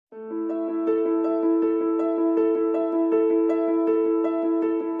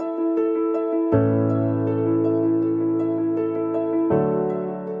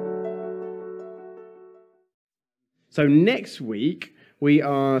So next week, we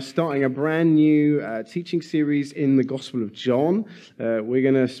are starting a brand new teaching series in the Gospel of John. We're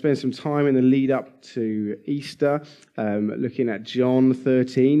going to spend some time in the lead up to Easter, looking at John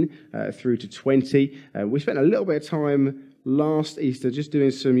 13 through to 20. We spent a little bit of time last Easter just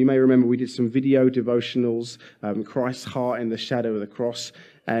doing some, you may remember we did some video devotionals, Christ's heart in the shadow of the cross.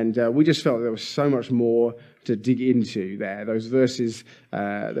 And we just felt there was so much more to dig into there. Those verses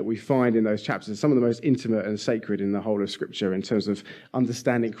that we find in those chapters are some of the most intimate and sacred in the whole of Scripture in terms of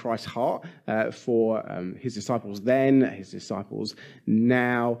understanding Christ's heart for his disciples then, his disciples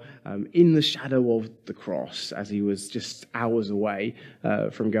now, in the shadow of the cross as he was just hours away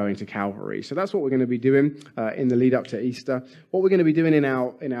from going to Calvary. So that's what we're going to be doing in the lead up to Easter. What we're going to be doing in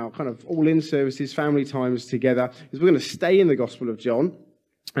our kind of all-in services, family times together, is we're going to stay in the Gospel of John.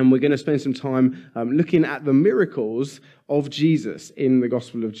 And we're going to spend some time looking at the miracles of Jesus in the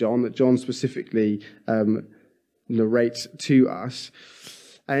Gospel of John, that John specifically narrates to us.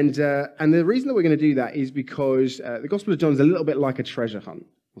 And the reason that we're going to do that is because the Gospel of John is a little bit like a treasure hunt.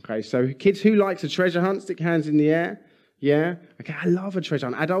 Okay, so kids, who likes a treasure hunt? Stick hands in the air. Yeah? Okay, I love a treasure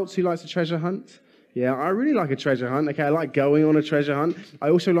hunt. Adults, who likes a treasure hunt? Yeah, I really like a treasure hunt. Okay, I like going on a treasure hunt. I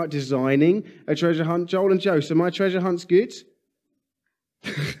also like designing a treasure hunt. Joel and Joe, so my treasure hunt's good?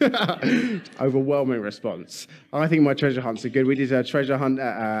 Overwhelming response. I think my treasure hunts are good. We did a treasure hunt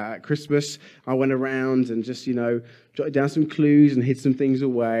at Christmas. I went around and just, jotted down some clues and hid some things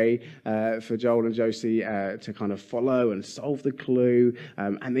away for Joel and Josie to kind of follow and solve the clue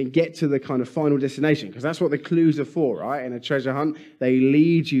and then get to the kind of final destination, because that's what the clues are for, right? In a treasure hunt, they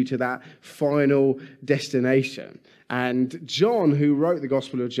lead you to that final destination. And John, who wrote the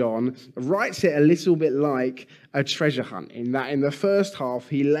Gospel of John, writes it a little bit like a treasure hunt, in that in the first half,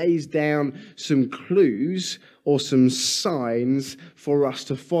 he lays down some clues or some signs for us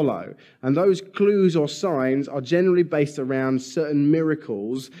to follow. And those clues or signs are generally based around certain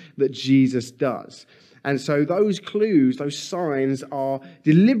miracles that Jesus does. And so those clues, those signs are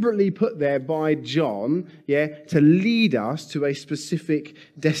deliberately put there by John, to lead us to a specific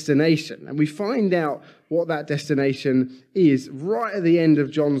destination. And we find out what that destination is right at the end of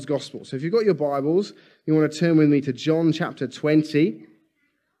John's Gospel. So if you've got your Bibles, you want to turn with me to John chapter 20.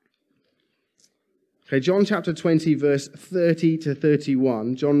 Okay, John chapter 20, verse 30 to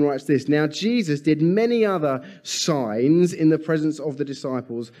 31, John writes this: "Now Jesus did many other signs in the presence of the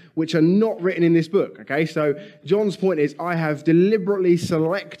disciples, which are not written in this book." Okay, so John's point is, I have deliberately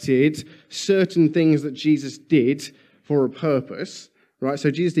selected certain things that Jesus did for a purpose, right?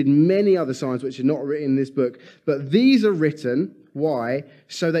 So Jesus did many other signs which are not written in this book, but these are written, why?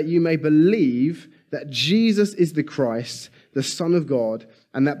 So that you may believe that Jesus is the Christ, the Son of God,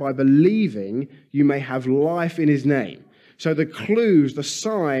 and that by believing you may have life in his name. So the clues, the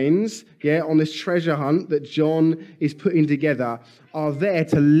signs, on this treasure hunt that John is putting together are there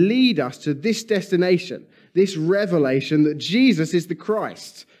to lead us to this destination, this revelation that Jesus is the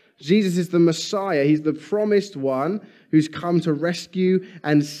Christ. Jesus is the Messiah. He's the promised one who's come to rescue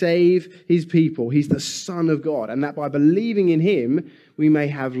and save his people. He's the Son of God, and that by believing in him, we may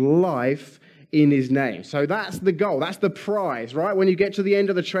have life in his name. So that's the goal. That's the prize, right? When you get to the end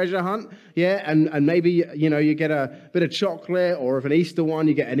of the treasure hunt, and maybe, you get a bit of chocolate, or if an Easter one,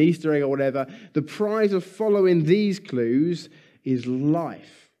 you get an Easter egg or whatever. The prize of following these clues is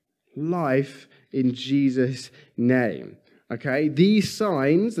life. Life in Jesus' name. Okay, these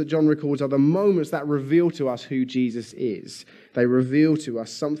signs that John records are the moments that reveal to us who Jesus is. They reveal to us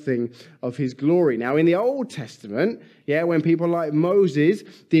something of his glory. Now, in the Old Testament, when people like Moses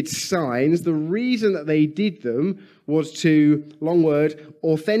did signs, the reason that they did them was to, long word,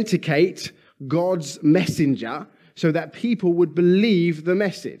 authenticate God's messenger so that people would believe the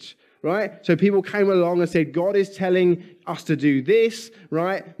message. Right? So people came along and said, God is telling us to do this,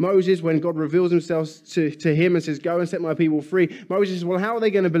 right? Moses, when God reveals himself to him and says, go and set my people free, Moses says, well, how are they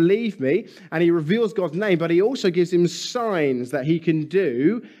going to believe me? And he reveals God's name, but he also gives him signs that he can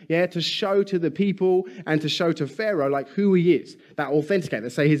do, to show to the people and to show to Pharaoh, like, who he is, that authenticate, that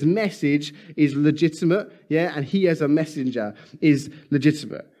say his message is legitimate, and he as a messenger is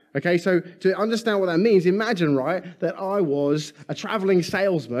legitimate. Okay, so to understand what that means, imagine, right, that I was a traveling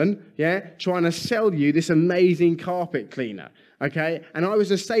salesman, trying to sell you this amazing carpet cleaner. okay? And I was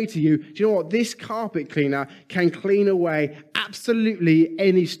to say to you, do you know what? This carpet cleaner can clean away absolutely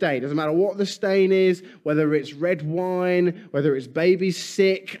any stain. Doesn't matter what the stain is, whether it's red wine, whether it's baby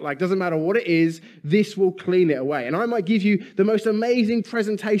sick, like doesn't matter what it is, this will clean it away. And I might give you the most amazing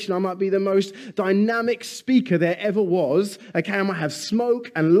presentation. I might be the most dynamic speaker there ever was, okay? I might have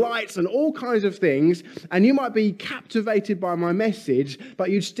smoke and lights and all kinds of things, and you might be captivated by my message,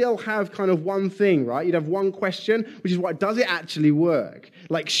 but you'd still have kind of one thing, right? You'd have one question, which is, what does it actually work?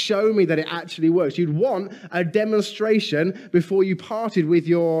 Like, show me that it actually works. You'd want a demonstration before you parted with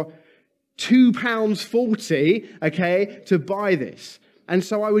your £2.40, okay, to buy this. And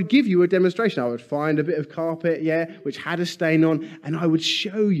so I would give you a demonstration. I would find a bit of carpet, which had a stain on, and I would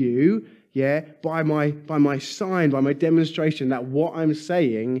show you, by my sign, by my demonstration, that what I'm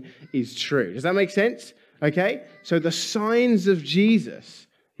saying is true. Does that make sense? Okay? So the signs of Jesus,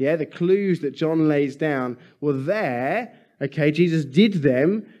 the clues that John lays down were there, okay? Jesus did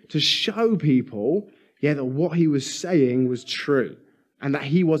them to show people, that what he was saying was true, and that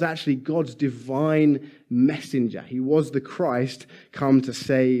he was actually God's divine messenger. He was the Christ come to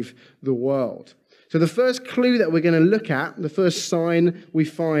save the world. So the first clue that we're going to look at, the first sign we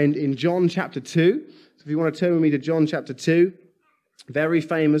find in John chapter 2. So if you want to turn with me to John chapter 2, very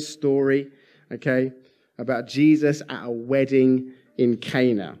famous story, okay, about Jesus at a wedding in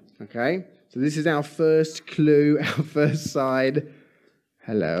Cana, okay? So this is our first clue, our first sign.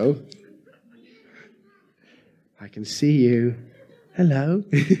 Hello. I can see you. Hello.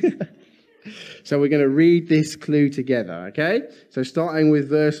 So we're going to read this clue together, okay? So starting with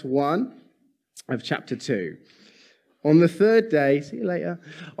verse 1 of chapter 2. On the third day, see you later.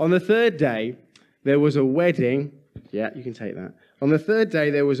 On the third day, there was a wedding. Yeah, you can take that. On the third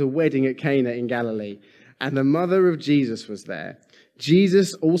day, there was a wedding at Cana in Galilee, and the mother of Jesus was there.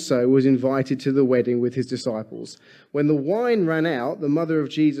 Jesus also was invited to the wedding with his disciples. When the wine ran out, the mother of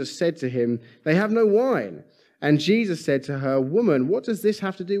Jesus said to him, "They have no wine." And Jesus said to her, "Woman, what does this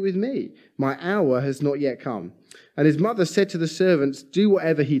have to do with me? My hour has not yet come." And his mother said to the servants, "Do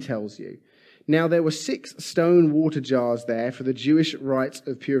whatever he tells you." Now there were 6 stone water jars there for the Jewish rites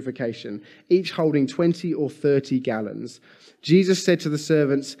of purification, each holding 20 or 30 gallons. Jesus said to the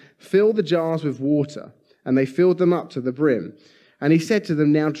servants, "Fill the jars with water." And they filled them up to the brim. And he said to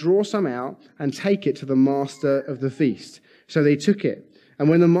them, "Now draw some out and take it to the master of the feast." So they took it. And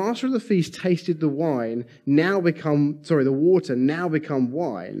when the master of the feast tasted the water now become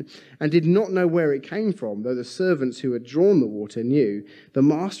wine, and did not know where it came from, though the servants who had drawn the water knew, the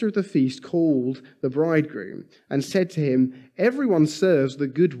master of the feast called the bridegroom and said to him, "Everyone serves the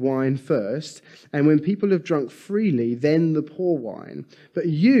good wine first, and when people have drunk freely, then the poor wine. But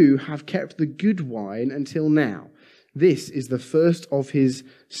you have kept the good wine until now." This is the first of his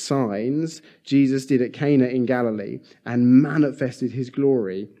signs Jesus did at Cana in Galilee and manifested his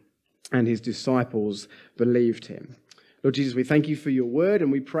glory, and his disciples believed him. Lord Jesus, we thank you for your word,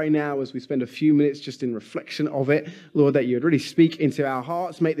 and we pray now as we spend a few minutes just in reflection of it, Lord, that you would really speak into our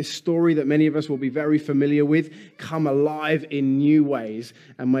hearts, make this story that many of us will be very familiar with come alive in new ways,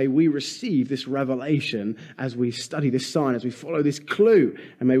 and may we receive this revelation as we study this sign, as we follow this clue,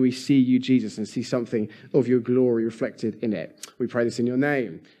 and may we see you, Jesus, and see something of your glory reflected in it. We pray this in your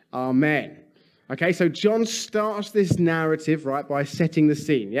name. Amen. Okay, so John starts this narrative, right, by setting the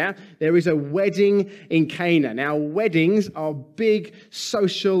scene, There is a wedding in Cana. Now, weddings are big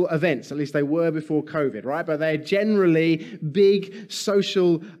social events, at least they were before COVID, right? But they're generally big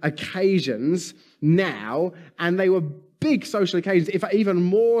social occasions now, and they were big social occasions, if even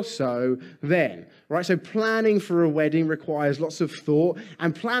more so then, right? So planning for a wedding requires lots of thought,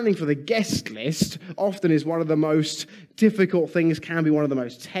 and planning for the guest list often is one of the most difficult things, can be one of the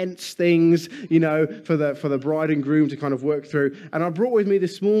most tense things, for the bride and groom to kind of work through. And I brought with me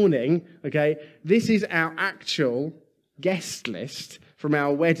this morning, okay, this is our actual guest list from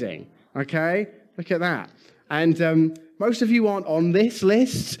our wedding, okay? Look at that. And most of you aren't on this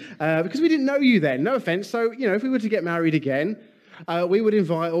list because we didn't know you then. No offense. So, if we were to get married again, we would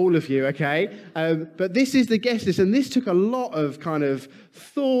invite all of you, okay? But this is the guest list, and this took a lot of kind of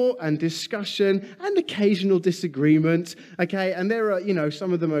thought and discussion and occasional disagreement, okay? And there are,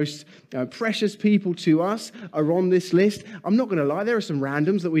 some of the most precious people to us are on this list. I'm not going to lie, there are some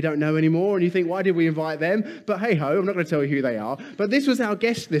randoms that we don't know anymore, and you think, why did we invite them? But hey-ho, I'm not going to tell you who they are. But this was our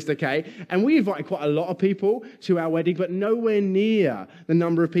guest list, okay? And we invited quite a lot of people to our wedding, but nowhere near the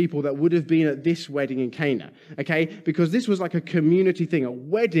number of people that would have been at this wedding in Cana, okay? Because this was like a community thing. A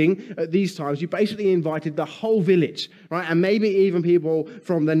wedding at these times, you basically invited the whole village, right? And maybe even people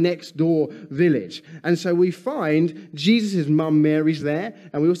from the next door village. And so we find Jesus' mum Mary's there,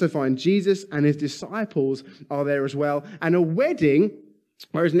 and we also find Jesus and his disciples are there as well. And a wedding,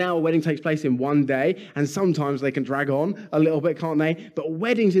 whereas now a wedding takes place in one day, and sometimes they can drag on a little bit, can't they? But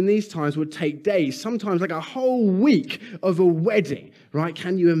weddings in these times would take days, sometimes like a whole week of a wedding, right?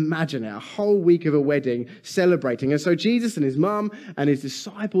 Can you imagine it? A whole week of a wedding celebrating. And so Jesus and his mum and his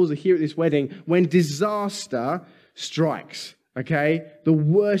disciples are here at this wedding when disaster strikes, okay? The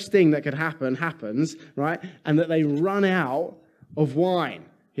worst thing that could happen happens, right? And that they run out of wine.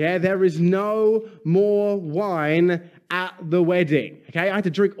 Yeah, there is no more wine at the wedding. Okay, I had to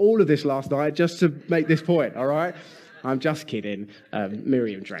drink all of this last night just to make this point, all right? I'm just kidding.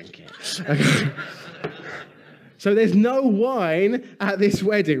 Miriam drank it. Okay. So there's no wine at this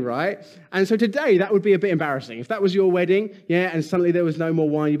wedding, right? And so today, that would be a bit embarrassing. If that was your wedding, yeah, and suddenly there was no more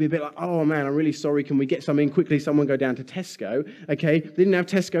wine, you'd be a bit like, oh man, I'm really sorry. Can we get some in quickly? Someone go down to Tesco, okay? They didn't have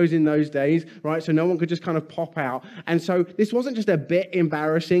Tesco's in those days, right? So no one could just kind of pop out. And so this wasn't just a bit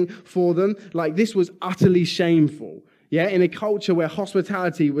embarrassing for them. Like, this was utterly shameful. Yeah, in a culture where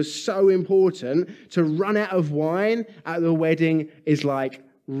hospitality was so important, to run out of wine at the wedding is like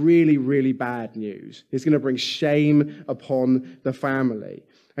really, really bad news. It's going to bring shame upon the family.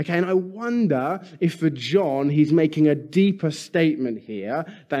 Okay, and I wonder if for John, he's making a deeper statement here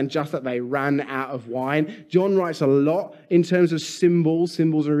than just that they ran out of wine. John writes a lot in terms of symbols.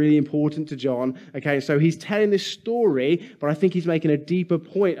 Symbols are really important to John. Okay, so he's telling this story, but I think he's making a deeper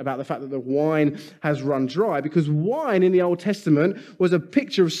point about the fact that the wine has run dry, because wine in the Old Testament was a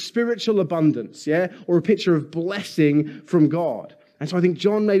picture of spiritual abundance, yeah, or a picture of blessing from God. And so I think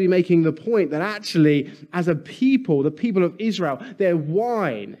John may be making the point that actually, as a people, the people of Israel, their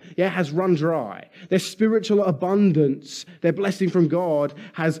wine, has run dry. Their spiritual abundance, their blessing from God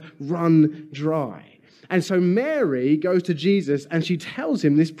has run dry. And so Mary goes to Jesus and she tells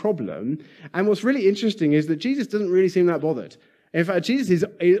him this problem. And what's really interesting is that Jesus doesn't really seem that bothered. In fact, Jesus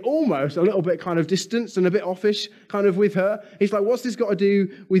is almost a little bit kind of distanced and a bit offish kind of with her. He's like, what's this got to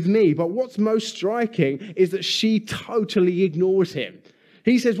do with me? But what's most striking is that she totally ignores him.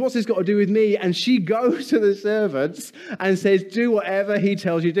 He says, what's this got to do with me? And she goes to the servants and says, do whatever he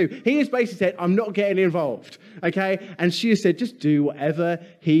tells you to do. He has basically said, I'm not getting involved. Okay? And she has said, just do whatever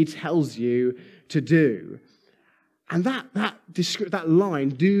he tells you to do. And that line,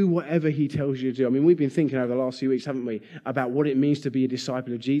 do whatever he tells you to do. I mean, we've been thinking over the last few weeks, haven't we, about what it means to be a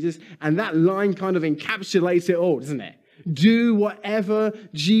disciple of Jesus. And that line kind of encapsulates it all, doesn't it? Do whatever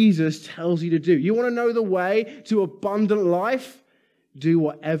Jesus tells you to do. You want to know the way to abundant life? Do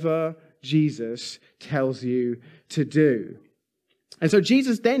whatever Jesus tells you to do. And so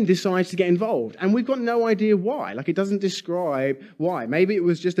Jesus then decides to get involved. And we've got no idea why. Like, it doesn't describe why. Maybe it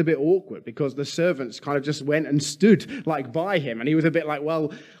was just a bit awkward because the servants kind of just went and stood like by him. And he was a bit like,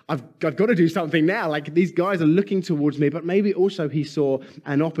 well, I've got to do something now. Like, these guys are looking towards me. But maybe also he saw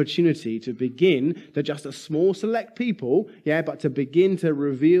an opportunity to begin to just a small select people, but to begin to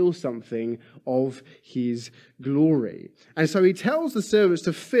reveal something of his glory. And so he tells the servants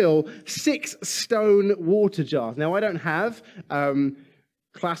to fill 6 stone water jars. Now, I don't have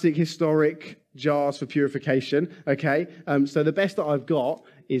classic historic jars for purification, okay? So the best that I've got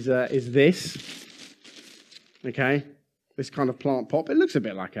is this, okay? This kind of plant pop. It looks a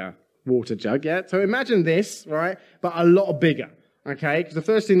bit like a water jug, yeah? So imagine this, right? But a lot bigger, okay? Because the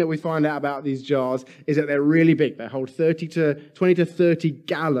first thing that we find out about these jars is that they're really big. They hold 20 to 30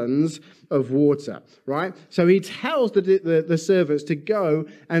 gallons of water, right? So he tells the servants to go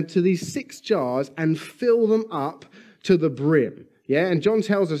and to these 6 jars and fill them up to the brim. Yeah, and John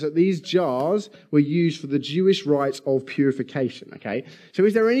tells us that these jars were used for the Jewish rites of purification, okay? So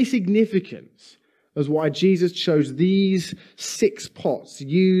is there any significance as why Jesus chose these 6 pots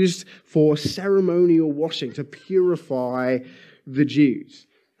used for ceremonial washing to purify the Jews?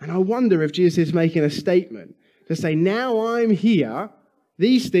 And I wonder if Jesus is making a statement to say, now I'm here,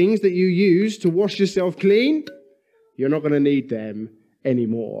 these things that you use to wash yourself clean, you're not going to need them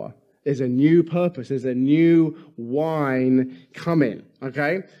anymore. There's a new purpose. There's a new wine coming,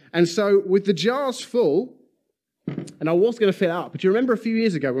 okay? And so with the jars full, and I was going to fill it up, but do you remember a few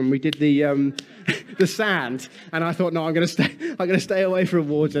years ago when we did the sand? And I thought, no, I'm going to stay away from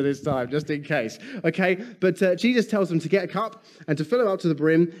water this time, just in case, okay? But Jesus tells them to get a cup and to fill it up to the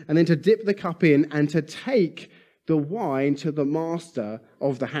brim, and then to dip the cup in and to take the wine to the master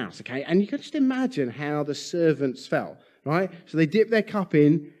of the house, okay? And you can just imagine how the servants felt, right? So they dip their cup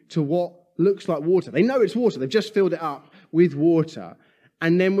in to what looks like water. They know it's water. They've just filled it up with water.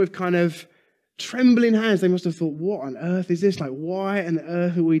 And then with kind of Trembling hands, they must have thought, what on earth is this? Like, why on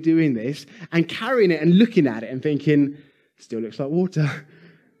earth are we doing this? And carrying it and looking at it and thinking, still looks like water.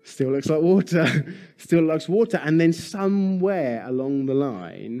 Still looks like water. Still looks water. And then somewhere along the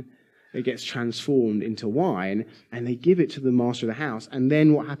line, it gets transformed into wine, and they give it to the master of the house. And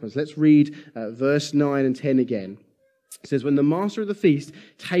then what happens? Let's read verse 9 and 10 again. It says, when the master of the feast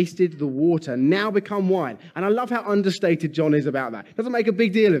tasted the water now become wine. And I love how understated John is about that. He doesn't make a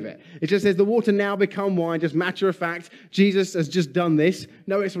big deal of it. It just says the water now become wine, just matter of fact. Jesus has just done this.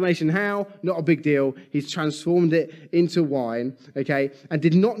 No explanation how, not a big deal. He's transformed it into wine, okay? And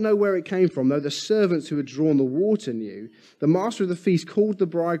did not know where it came from, though the servants who had drawn the water knew. The master of the feast called the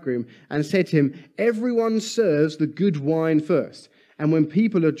bridegroom and said to him, everyone serves the good wine first. And when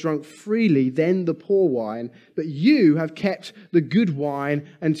people have drunk freely, then the poor wine. But you have kept the good wine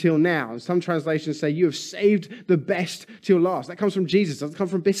until now. And some translations say you have saved the best till last. That comes from Jesus. It doesn't come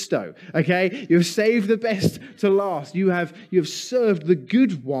from Bisto. Okay? You have saved the best to last. You have served the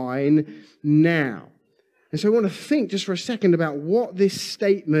good wine now. And so I want to think just for a second about what this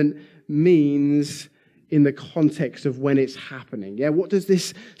statement means in the context of when it's happening. Yeah? What does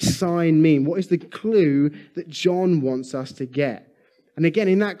this sign mean? What is the clue that John wants us to get? And again,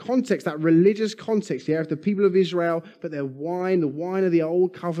 in that context, that religious context, yeah, of the people of Israel, but their wine, the wine of the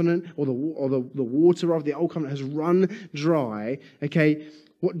old covenant, or the water of the old covenant has run dry. Okay,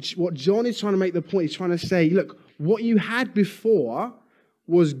 what John is trying to make the point, he's trying to say, look, what you had before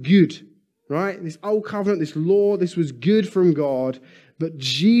was good, right? This old covenant, this law, this was good from God, but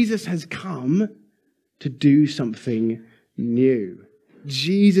Jesus has come to do something new.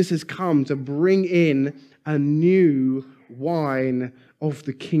 Jesus has come to bring in a new wine of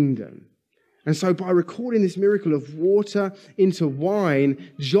the kingdom. And so by recording this miracle of water into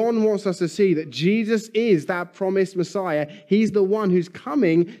wine, John wants us to see that Jesus is that promised Messiah. He's the one who's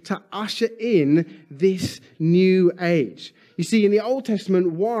coming to usher in this new age. You see, in the Old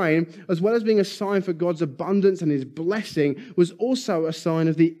Testament, wine, as well as being a sign for God's abundance and his blessing, was also a sign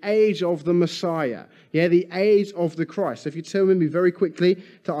of the age of the Messiah. Yeah, the age of the Christ. So if you turn with me very quickly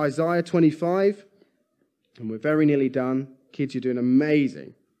to Isaiah 25, and we're very nearly done. Kids, you're doing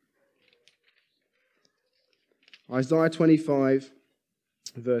amazing. Isaiah 25,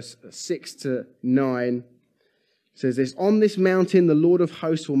 verse 6 to 9 says this, on this mountain the Lord of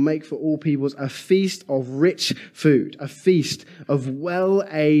hosts will make for all peoples a feast of rich food, a feast of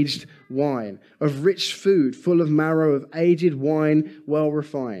well-aged wine, of rich food full of marrow, of aged wine well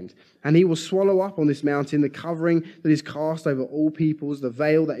refined. And he will swallow up on this mountain the covering that is cast over all peoples, the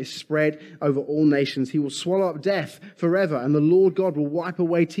veil that is spread over all nations. He will swallow up death forever, and the Lord God will wipe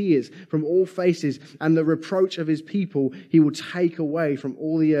away tears from all faces, and the reproach of his people he will take away from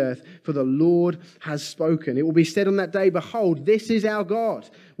all the earth, for the Lord has spoken. It will be said on that day, behold, this is our God.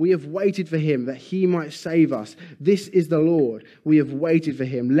 We have waited for him that he might save us. This is the Lord. We have waited for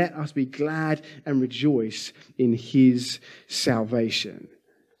him. Let us be glad and rejoice in his salvation.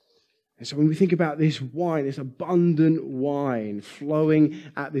 And so when we think about this wine, this abundant wine flowing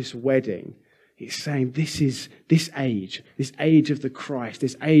at this wedding, it's saying this is this age of the Christ,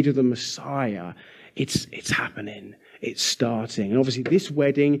 this age of the Messiah, it's happening, it's starting. And obviously this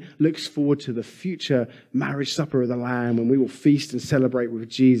wedding looks forward to the future marriage supper of the Lamb when we will feast and celebrate with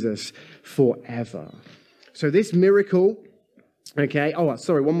Jesus forever. So this miracle, okay,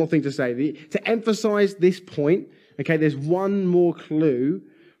 one more thing to say. To emphasize this point, okay, there's one more clue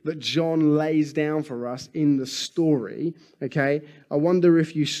that John lays down for us in the story, okay? I wonder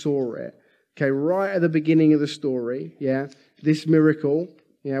if you saw it. Okay, right at the beginning of the story, yeah, this miracle,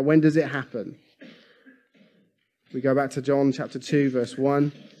 yeah, when does it happen? We go back to John chapter 2, verse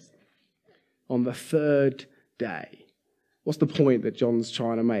 1. On the third day. What's the point that John's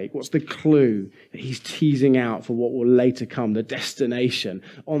trying to make? What's the clue that he's teasing out for what will later come, the destination?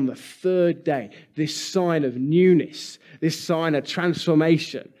 On the third day, this sign of newness, this sign of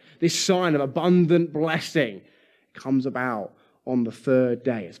transformation, this sign of abundant blessing comes about on the third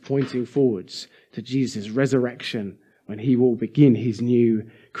day. It's pointing forwards to Jesus' resurrection when he will begin his new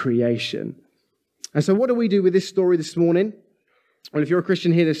creation. And so what do we do with this story this morning? Well, if you're a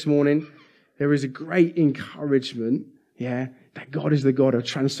Christian here this morning, there is a great encouragement, yeah, that God is the God of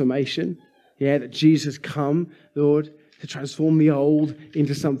transformation. Yeah, that Jesus come, Lord, to transform the old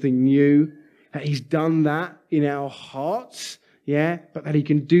into something new. That he's done that in our hearts, yeah, but that he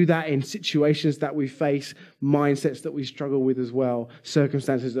can do that in situations that we face, mindsets that we struggle with as well,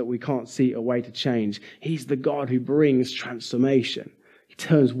 circumstances that we can't see a way to change. He's the God who brings transformation. He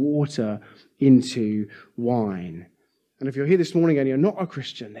turns water into wine. And if you're here this morning and you're not a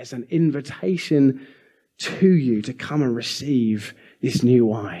Christian, there's an invitation to you to come and receive this new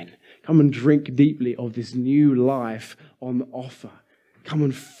wine. Come and drink deeply of this new life on offer. Come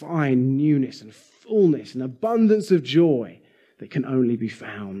and find newness and fullness and abundance of joy that can only be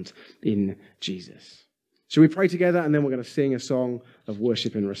found in Jesus. Shall we pray together, and then we're going to sing a song of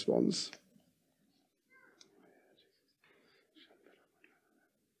worship in response.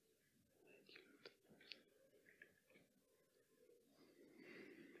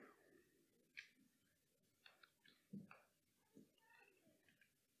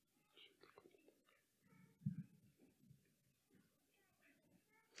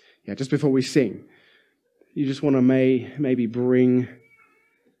 Yeah, just before we sing, you just want to maybe bring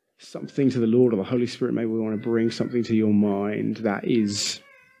something to the Lord or the Holy Spirit. Maybe we want to bring something to your mind that is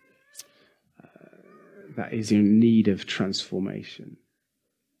in need of transformation.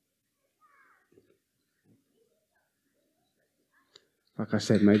 Like I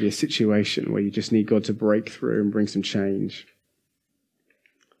said, maybe a situation where you just need God to break through and bring some change.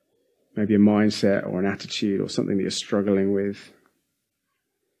 Maybe a mindset or an attitude or something that you're struggling with.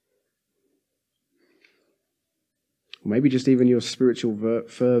 Maybe just even your spiritual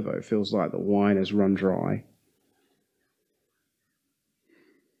fervour feels like the wine has run dry.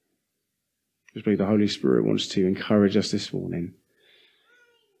 Just believe the Holy Spirit wants to encourage us this morning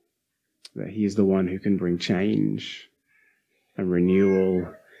that He is the one who can bring change and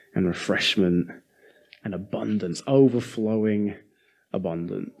renewal and refreshment and abundance, overflowing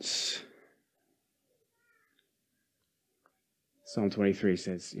abundance. Psalm 23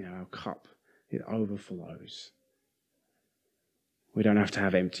 says, our cup, it overflows. We don't have to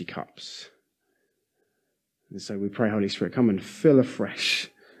have empty cups. And so we pray, Holy Spirit, come and fill afresh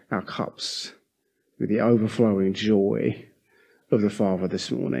our cups with the overflowing joy of the Father this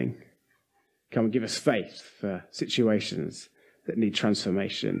morning. Come and give us faith for situations that need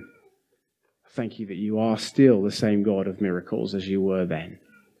transformation. Thank you that you are still the same God of miracles as you were then.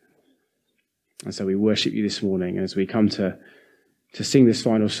 And so we worship you this morning. And as we come to sing this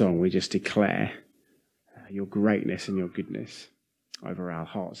final song, we just declare your greatness and your goodness over our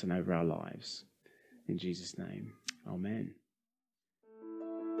hearts and over our lives. In Jesus' name, amen.